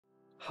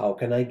How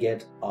can I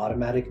get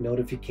automatic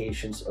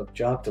notifications of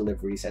job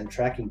deliveries and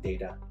tracking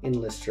data in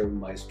LISTSERV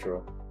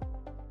Maestro?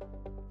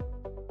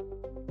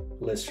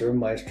 LISTSERV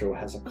Maestro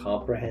has a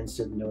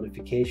comprehensive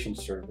notification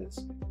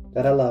service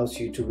that allows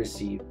you to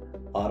receive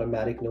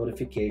automatic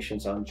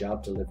notifications on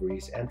job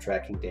deliveries and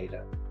tracking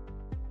data.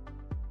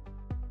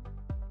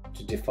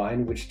 To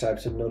define which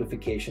types of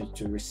notifications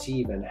to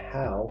receive and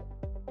how,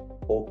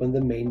 open the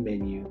main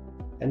menu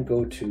and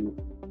go to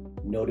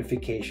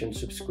Notification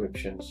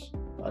Subscriptions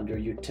under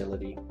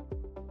Utility.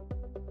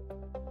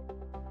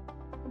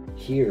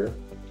 Here,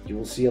 you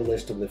will see a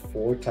list of the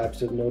 4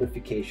 types of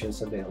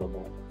notifications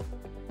available.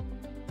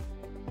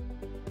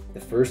 The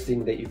first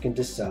thing that you can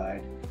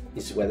decide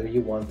is whether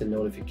you want the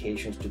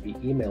notifications to be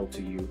emailed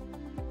to you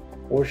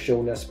or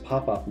shown as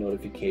pop-up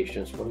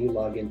notifications when you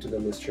log into the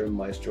LISTSERV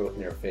Maestro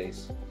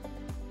interface.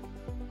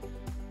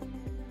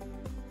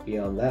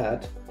 Beyond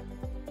that,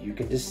 you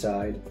can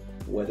decide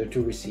whether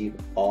to receive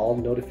all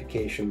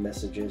notification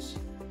messages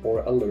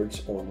or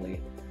alerts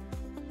only.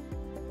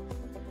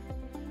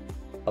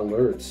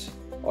 Alerts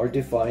are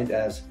defined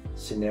as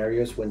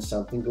scenarios when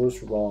something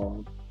goes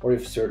wrong or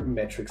if certain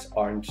metrics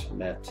aren't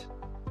met.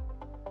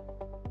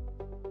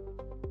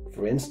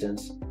 For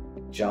instance,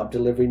 job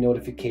delivery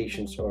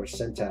notifications are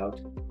sent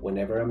out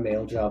whenever a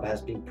mail job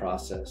has been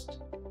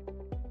processed.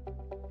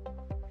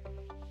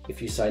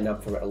 If you sign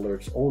up for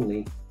alerts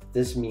only,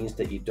 this means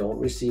that you don't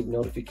receive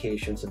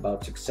notifications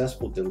about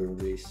successful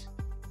deliveries,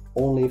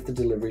 only if the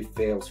delivery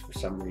fails for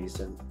some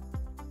reason.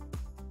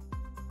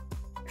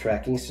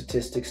 Tracking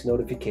statistics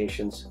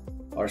notifications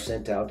are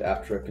sent out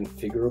after a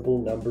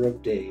configurable number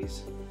of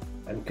days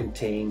and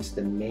contains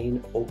the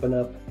main open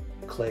up,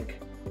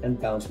 click, and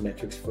bounce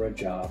metrics for a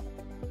job.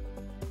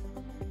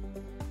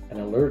 An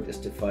alert is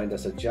defined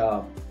as a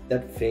job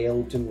that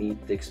failed to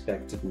meet the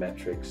expected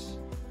metrics.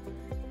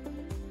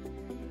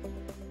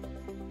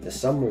 The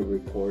summary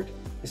report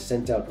is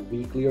sent out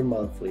weekly or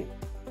monthly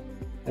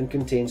and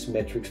contains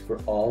metrics for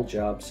all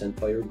jobs sent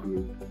by your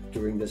group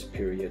during this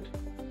period.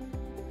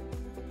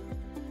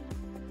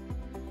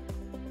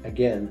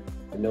 Again,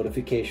 the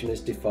notification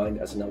is defined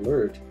as an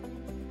alert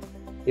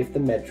if the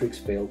metrics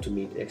fail to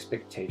meet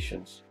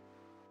expectations.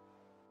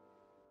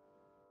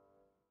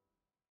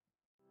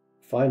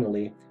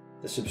 Finally,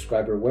 the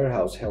Subscriber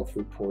Warehouse Health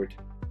Report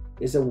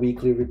is a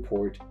weekly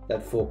report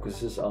that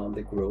focuses on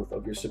the growth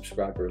of your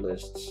subscriber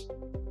lists.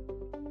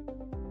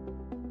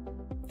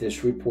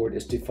 This report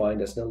is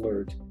defined as an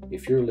alert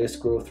if your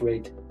list growth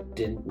rate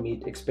didn't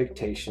meet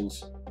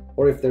expectations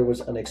or if there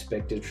was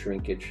unexpected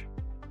shrinkage.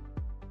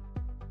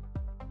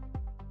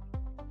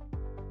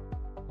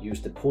 Use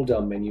the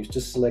pull-down menus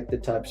to select the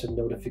types of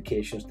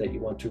notifications that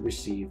you want to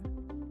receive,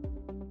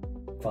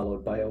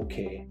 followed by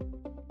OK.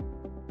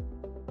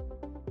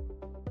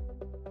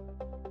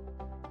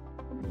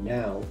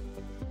 Now,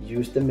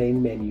 use the main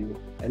menu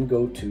and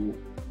go to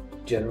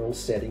General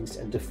Settings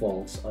and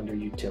Defaults under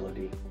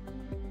Utility.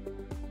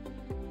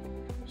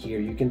 Here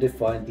you can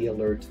define the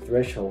alert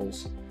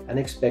thresholds and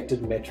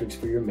expected metrics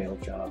for your mail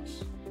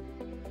jobs.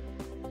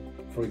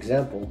 For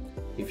example,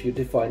 if you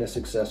define a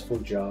successful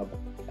job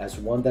as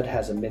one that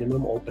has a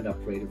minimum open-up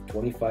rate of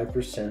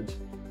 25%,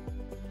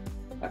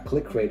 a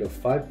click rate of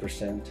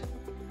 5%,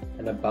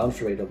 and a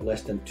bounce rate of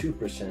less than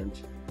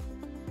 2%,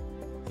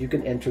 you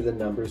can enter the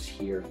numbers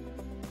here.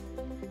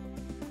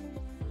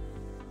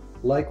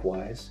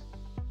 Likewise,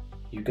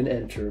 you can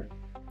enter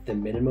the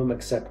minimum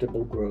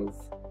acceptable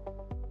growth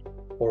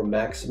or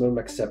maximum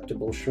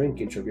acceptable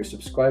shrinkage of your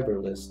subscriber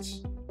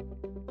lists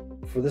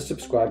for the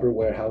Subscriber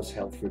Warehouse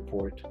Health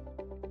Report.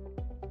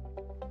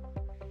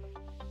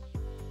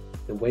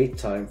 The wait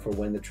time for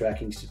when the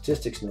tracking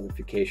statistics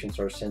notifications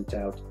are sent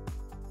out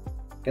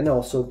can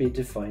also be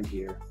defined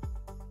here.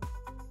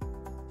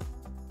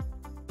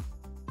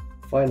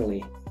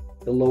 Finally,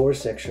 the lower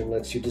section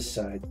lets you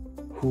decide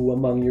who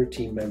among your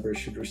team members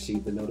should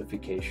receive the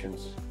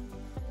notifications.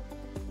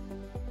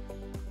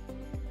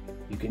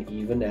 You can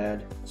even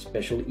add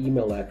special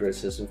email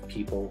addresses of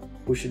people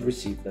who should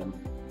receive them.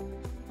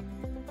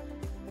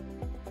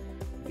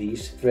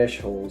 These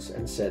thresholds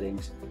and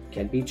settings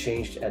can be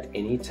changed at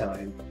any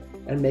time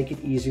and make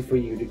it easy for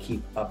you to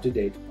keep up to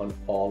date on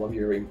all of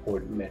your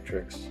important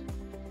metrics.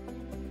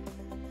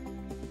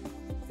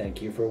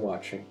 Thank you for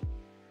watching.